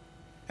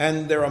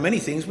 And there are many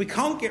things we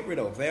can't get rid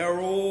of. They are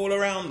all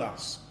around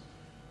us.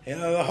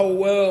 The whole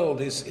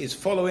world is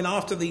following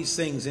after these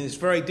things, and it's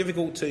very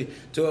difficult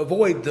to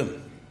avoid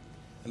them.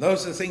 And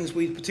those are the things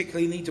we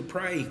particularly need to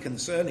pray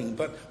concerning.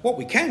 But what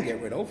we can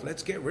get rid of,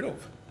 let's get rid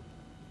of.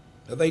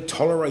 They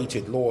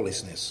tolerated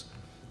lawlessness.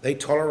 They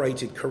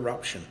tolerated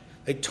corruption.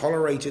 They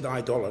tolerated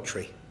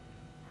idolatry.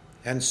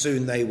 And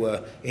soon they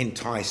were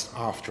enticed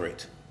after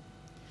it.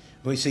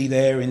 We see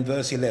there in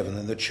verse 11,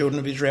 and the children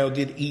of Israel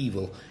did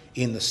evil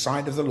in the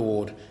sight of the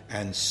Lord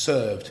and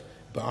served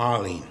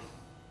Baalim.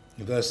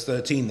 In verse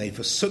 13, they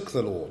forsook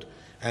the Lord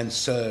and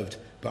served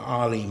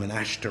Baalim and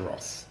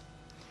Ashtaroth.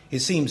 It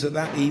seems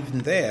that even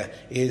there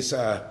is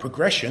a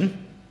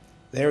progression.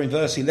 There in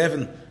verse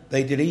 11,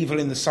 they did evil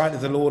in the sight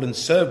of the Lord and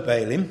served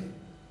Baalim,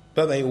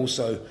 but they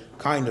also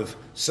kind of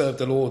served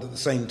the Lord at the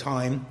same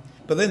time.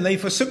 But then they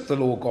forsook the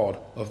Lord God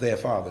of their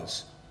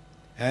fathers,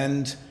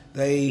 and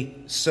they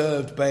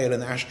served Baal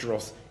and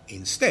Ashtaroth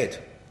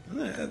instead.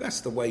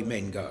 That's the way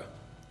men go.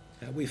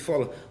 We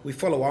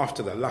follow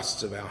after the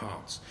lusts of our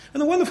hearts.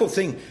 And the wonderful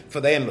thing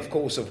for them, of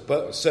course,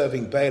 of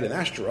serving Baal and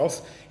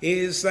Ashtaroth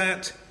is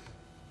that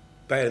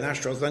Baal and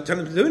Ashtaroth don't tell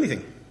them to do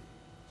anything.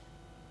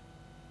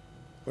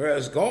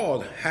 Whereas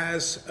God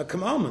has a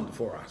commandment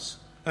for us,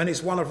 and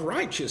it's one of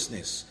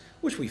righteousness,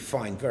 which we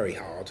find very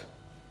hard.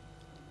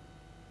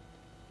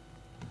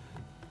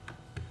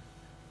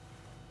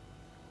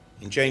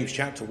 In James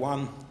chapter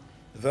 1,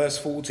 verse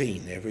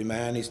 14, every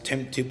man is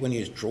tempted when he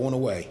is drawn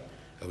away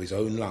of his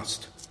own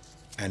lust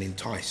and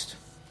enticed.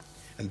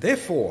 And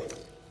therefore,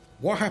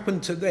 what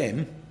happened to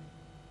them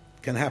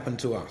can happen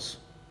to us,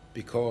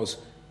 because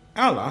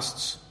our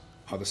lusts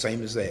are the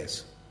same as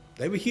theirs.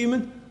 They were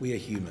human, we are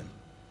human.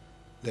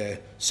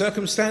 Their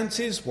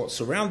circumstances, what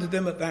surrounded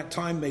them at that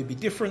time may be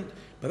different,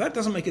 but that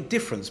doesn't make a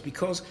difference,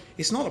 because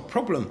it's not a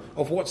problem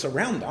of what's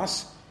around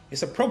us,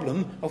 it's a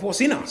problem of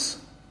what's in us.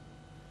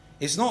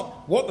 It's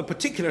not what the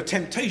particular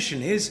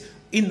temptation is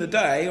in the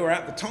day or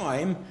at the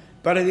time,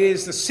 but it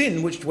is the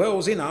sin which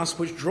dwells in us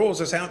which draws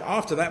us out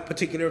after that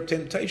particular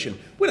temptation.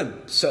 We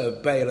don't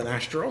serve Baal and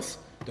Ashtaroth.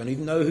 Don't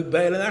even know who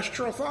Baal and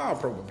Ashtaroth are,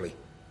 probably.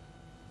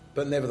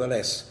 But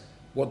nevertheless,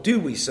 what do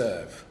we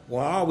serve?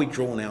 What are we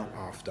drawn out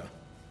after?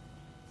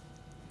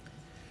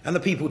 And the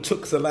people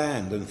took the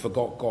land and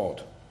forgot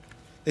God.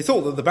 They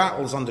thought that the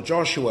battles under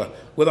Joshua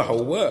were the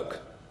whole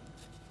work.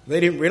 They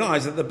didn't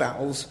realize that the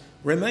battles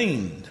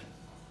remained.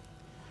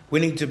 We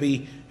need to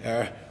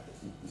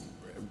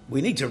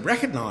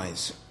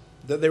recognize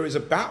that there is a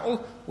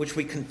battle which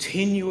we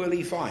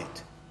continually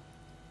fight.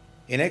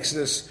 In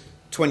Exodus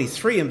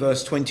 23 and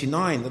verse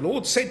 29, the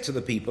Lord said to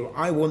the people,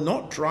 I will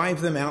not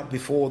drive them out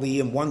before thee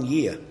in 1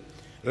 year,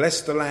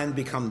 lest the land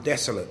become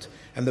desolate,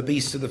 and the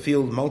beasts of the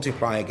field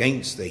multiply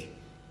against thee.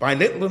 By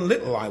little and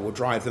little I will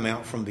drive them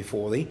out from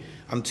before thee,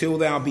 until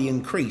thou be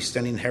increased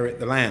and inherit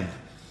the land.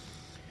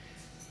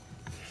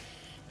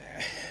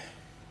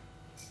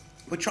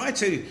 We try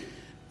to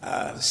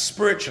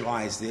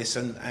spiritualize this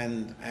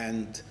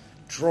and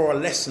draw a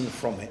lesson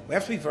from it. We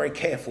have to be very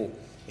careful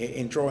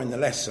in drawing the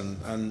lesson,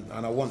 and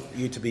I want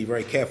you to be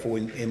very careful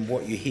in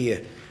what you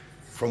hear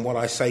from what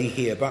I say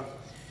here. But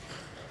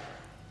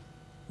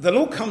the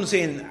Lord comes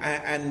in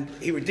and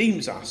he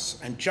redeems us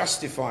and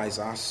justifies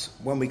us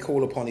when we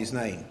call upon his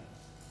name.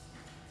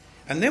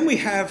 And then we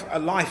have a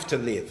life to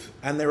live,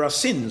 and there are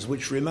sins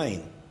which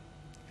remain.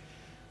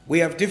 We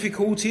have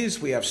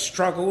difficulties, we have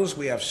struggles,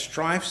 we have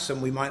strifes,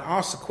 and we might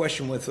ask the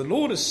question, well, if the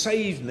Lord has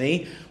saved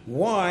me,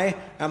 why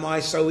am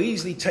I so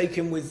easily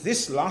taken with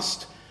this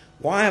lust?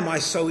 Why am I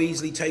so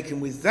easily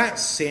taken with that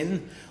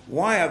sin?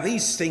 Why are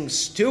these things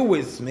still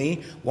with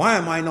me? Why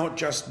am I not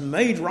just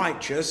made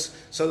righteous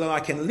so that I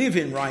can live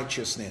in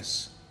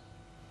righteousness?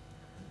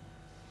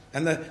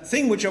 And the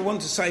thing which I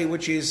want to say,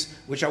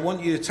 which I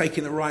want you to take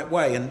in the right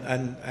way,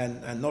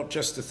 and not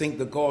just to think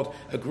that God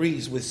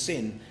agrees with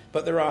sin,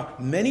 but there are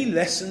many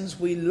lessons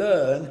we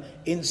learn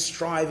in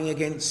striving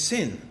against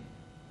sin.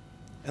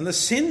 And the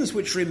sins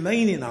which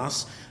remain in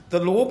us,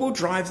 the Lord will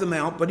drive them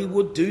out, but he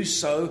will do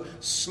so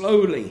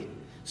slowly.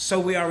 So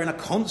we are in a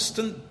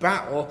constant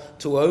battle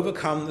to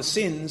overcome the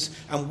sins,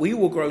 and we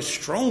will grow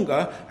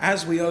stronger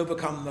as we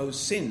overcome those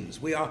sins.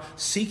 We are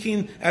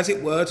seeking, as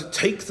it were, to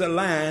take the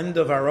land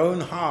of our own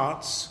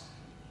hearts,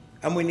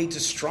 and we need to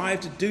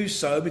strive to do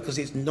so, because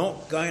it's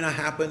not going to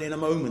happen in a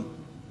moment.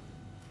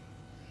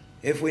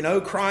 If we know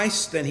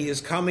Christ, then he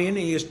has come in and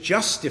he has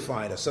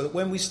justified us, so that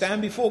when we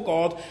stand before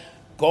God,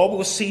 God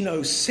will see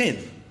no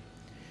sin.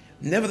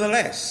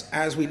 Nevertheless,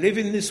 as we live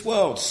in this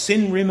world,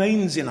 sin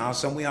remains in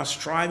us, and we are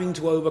striving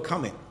to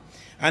overcome it.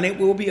 And it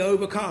will be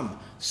overcome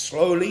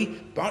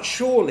slowly but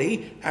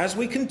surely as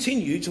we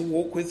continue to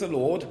walk with the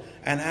Lord,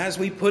 and as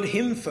we put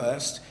him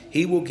first,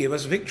 he will give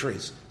us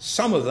victories.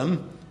 Some of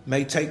them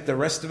may take the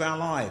rest of our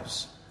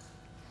lives.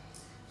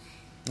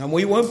 And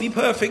we won't be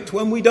perfect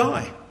when we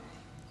die.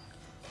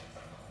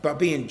 But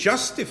being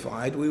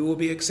justified, we will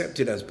be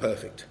accepted as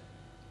perfect.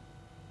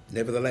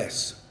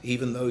 Nevertheless,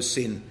 even though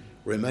sin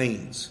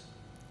remains,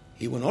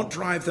 he will not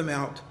drive them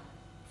out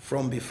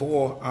from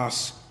before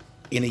us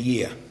in a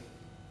year.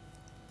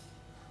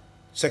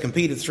 2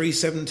 Peter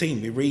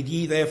 3:17, we read,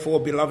 Ye therefore,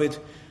 beloved,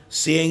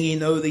 seeing ye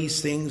know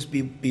these things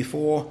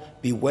before,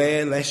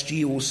 beware lest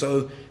ye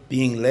also,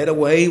 being led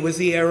away with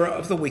the error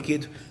of the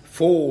wicked,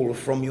 fall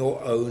from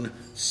your own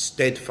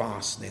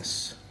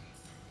steadfastness.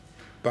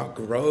 But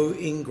grow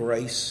in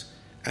grace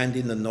and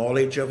in the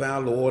knowledge of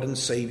our Lord and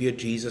Saviour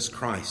Jesus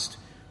Christ.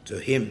 To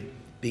him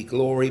be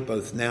glory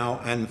both now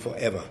and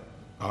forever.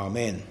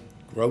 Amen.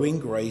 Grow in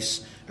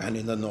grace and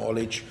in the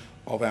knowledge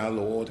of our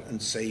Lord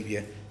and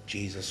Saviour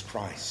Jesus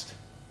Christ.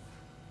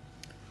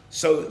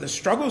 So the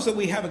struggles that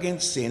we have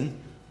against sin,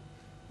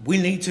 we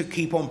need to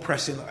keep on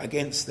pressing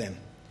against them.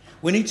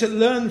 We need to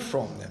learn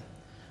from them.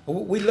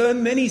 We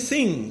learn many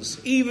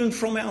things, even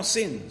from our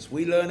sins.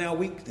 We learn our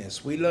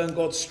weakness. We learn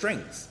God's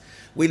strength.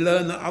 We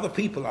learn that other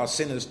people are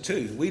sinners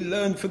too. We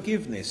learn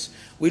forgiveness.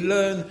 We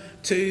learn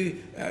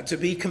to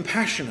be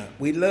compassionate.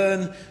 We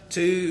learn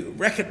to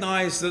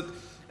recognize that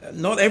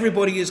not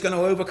everybody is going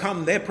to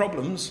overcome their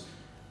problems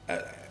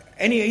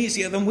any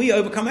easier than we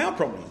overcome our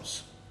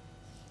problems.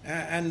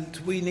 And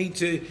we need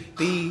to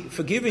be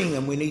forgiving,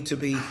 and we need to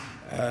be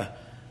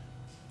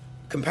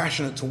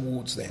compassionate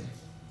towards them.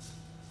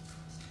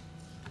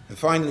 And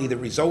finally, the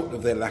result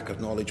of their lack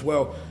of knowledge.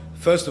 Well,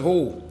 first of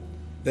all,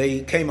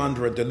 they came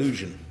under a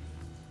delusion.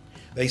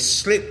 They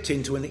slipped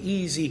into an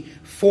easy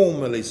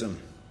formalism,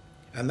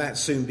 and that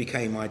soon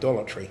became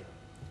idolatry.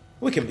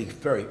 We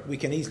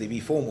can easily be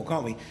formal,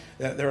 can't we?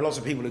 There are lots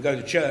of people who go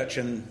to church,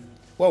 and,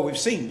 well, we've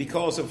seen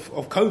because of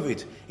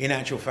COVID, in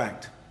actual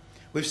fact.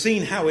 We've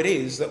seen how it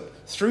is that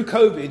through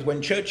COVID,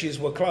 when churches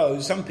were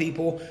closed, some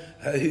people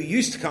who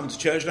used to come to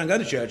church don't go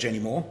to church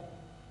anymore.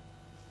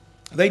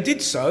 They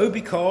did so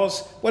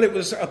because, well, it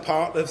was a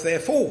part of their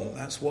form.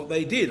 That's what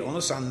they did. On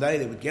a Sunday,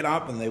 they would get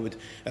up and they would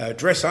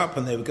dress up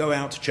and they would go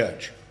out to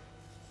church.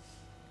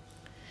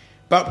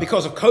 But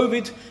because of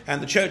COVID and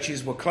the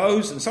churches were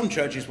closed, and some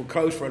churches were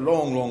closed for a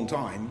long, long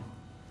time,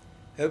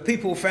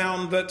 people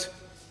found that,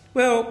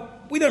 well,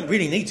 we don't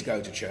really need to go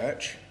to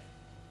church.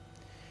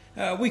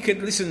 We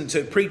could listen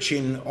to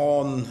preaching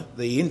on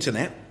the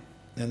internet,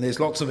 and there's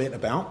lots of it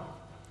about.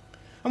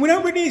 And we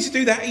don't really need to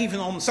do that even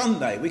on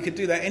Sunday. We could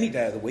do that any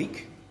day of the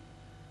week.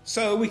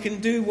 So we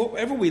can do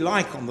whatever we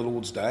like on the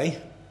Lord's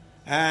Day,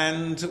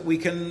 and we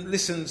can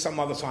listen some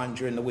other time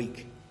during the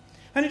week.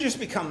 And it just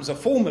becomes a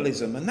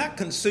formalism, and that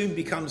can soon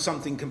become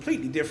something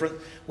completely different,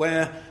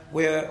 where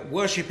we're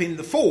worshipping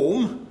the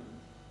form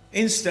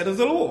instead of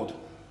the Lord.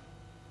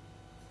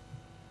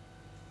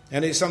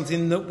 And it's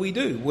something that we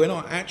do. We're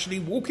not actually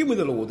walking with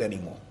the Lord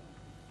anymore.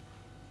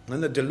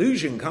 And the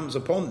delusion comes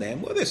upon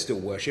them. Well, they're still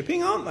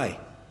worshipping, aren't they?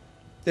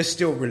 They're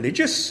still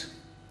religious.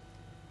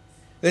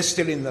 They're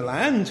still in the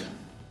land.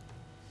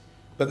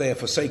 But they have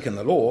forsaken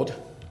the Lord.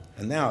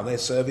 And now they're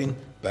serving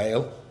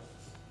Baal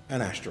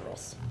and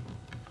Ashtaroth.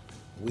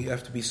 We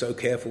have to be so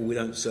careful we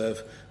don't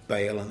serve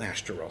Baal and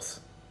Ashtaroth,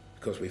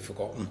 because we've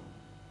forgotten.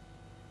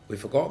 We've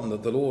forgotten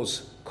that the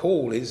Lord's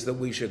call is that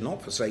we should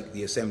not forsake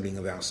the assembling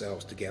of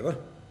ourselves together,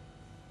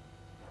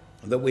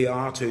 that we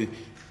are to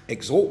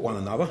exhort one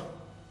another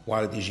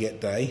while it is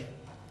yet day,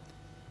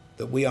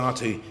 that we are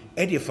to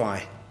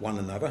edify one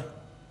another,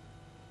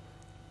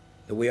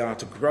 that we are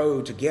to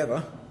grow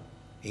together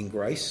in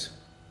grace,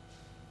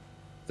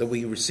 that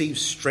we receive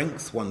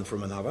strength one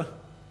from another,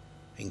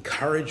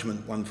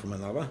 encouragement one from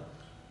another,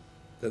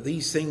 that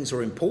these things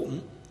are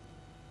important,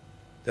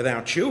 that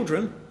our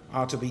children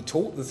are to be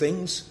taught the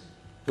things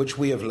which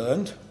we have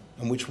learned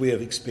and which we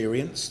have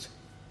experienced,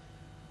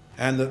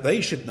 and that they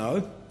should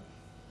know.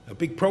 A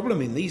big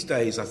problem in these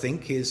days, I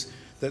think, is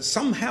that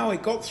somehow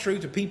it got through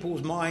to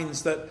people's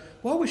minds that,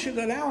 well, we should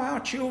allow our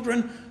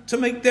children to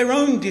make their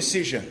own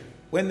decision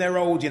when they're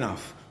old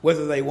enough,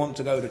 whether they want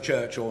to go to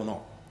church or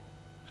not.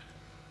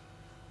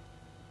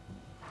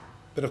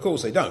 But of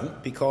course they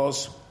don't,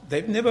 because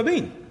they've never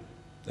been.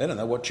 They don't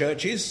know what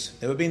church is,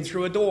 never been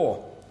through a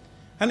door.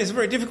 And it's a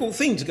very difficult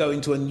thing to go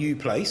into a new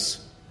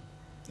place.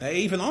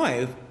 Even I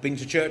have been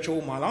to church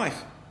all my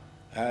life.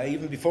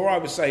 Even before I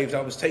was saved,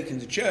 I was taken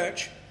to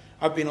church.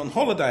 I've been on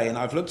holiday and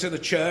I've looked at a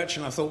church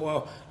and I thought,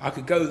 well, I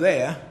could go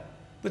there.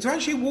 But to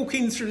actually walk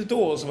in through the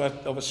doors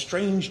of a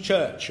strange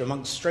church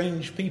amongst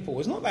strange people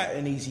is not that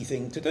an easy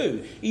thing to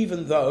do,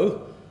 even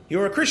though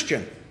you're a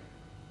Christian.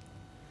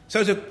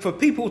 So for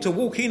people to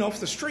walk in off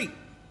the street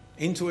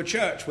into a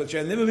church which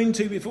they've never been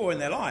to before in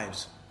their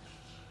lives.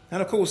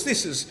 And of course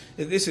this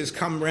has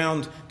come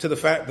round to the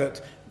fact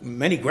that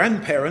many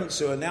grandparents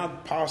who are now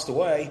passed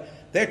away,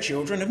 their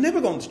children have never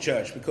gone to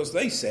church because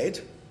they said,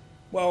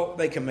 well,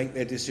 they can make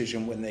their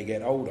decision when they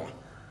get older.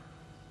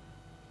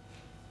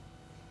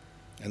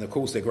 And of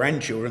course their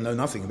grandchildren know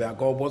nothing about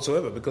God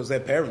whatsoever because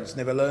their parents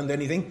never learned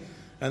anything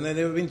and they've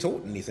never been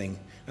taught anything.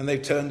 And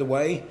they've turned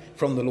away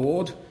from the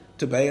Lord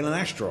to Baal and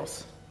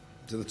Ashtaroth,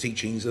 to the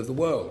teachings of the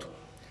world.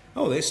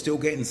 Oh, they're still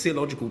getting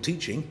theological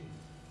teaching,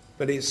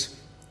 but it's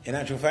in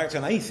actual fact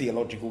an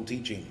atheological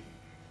teaching.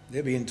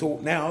 They're being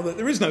taught now that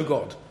there is no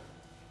God.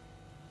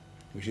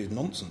 which is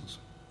nonsense.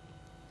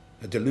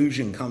 A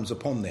delusion comes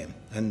upon them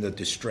and the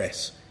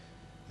distress.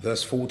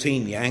 Verse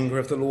 14, the anger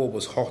of the Lord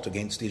was hot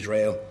against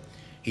Israel.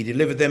 He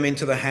delivered them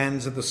into the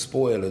hands of the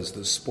spoilers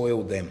that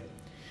spoiled them.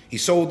 He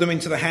sold them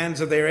into the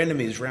hands of their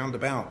enemies round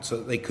about, so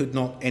that they could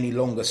not any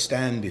longer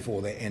stand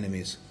before their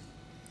enemies.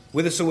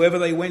 Whithersoever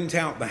they went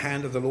out, the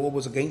hand of the Lord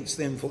was against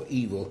them for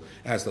evil,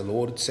 as the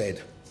Lord had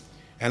said,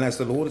 and as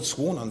the Lord had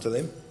sworn unto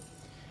them.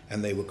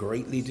 And they were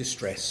greatly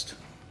distressed.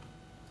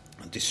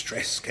 And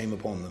distress came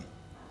upon them.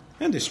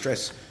 And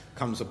distress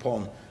comes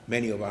upon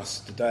many of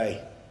us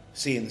today,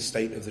 seeing the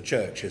state of the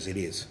church as it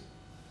is.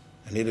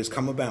 And it has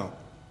come about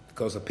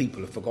because the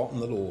people have forgotten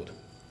the Lord,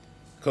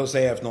 because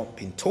they have not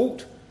been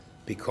taught,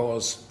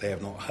 because they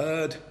have not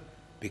heard,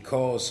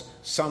 because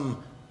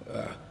some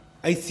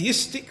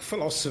atheistic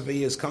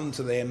philosophy has come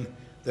to them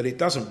that it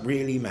doesn't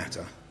really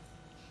matter.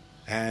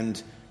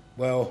 And,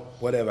 well,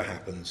 whatever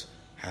happens,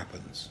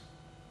 happens.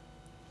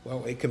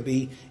 Well, it can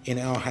be in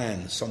our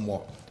hands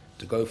somewhat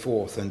to go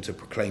forth and to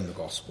proclaim the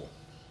gospel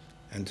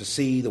and to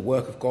see the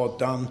work of God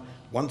done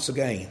once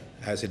again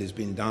as it has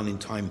been done in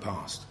time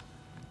past.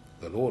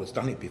 The Lord has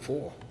done it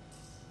before,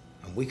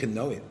 and we can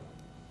know it.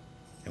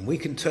 And we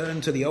can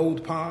turn to the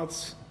old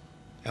paths,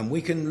 and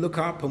we can look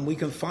up and we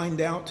can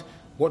find out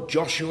what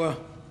Joshua,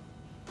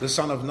 the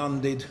son of Nun,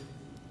 did,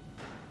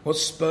 what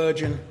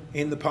Spurgeon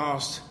in the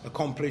past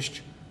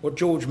accomplished, what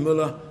George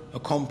Muller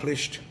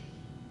accomplished,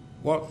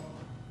 what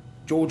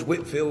George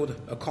Whitefield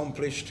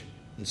accomplished,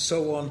 and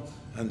so on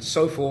and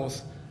so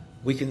forth.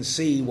 We can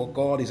see what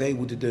God is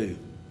able to do,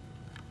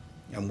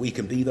 and we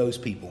can be those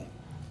people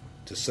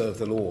to serve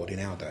the Lord in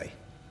our day.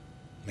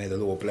 May the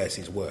Lord bless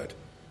his word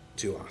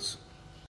to us.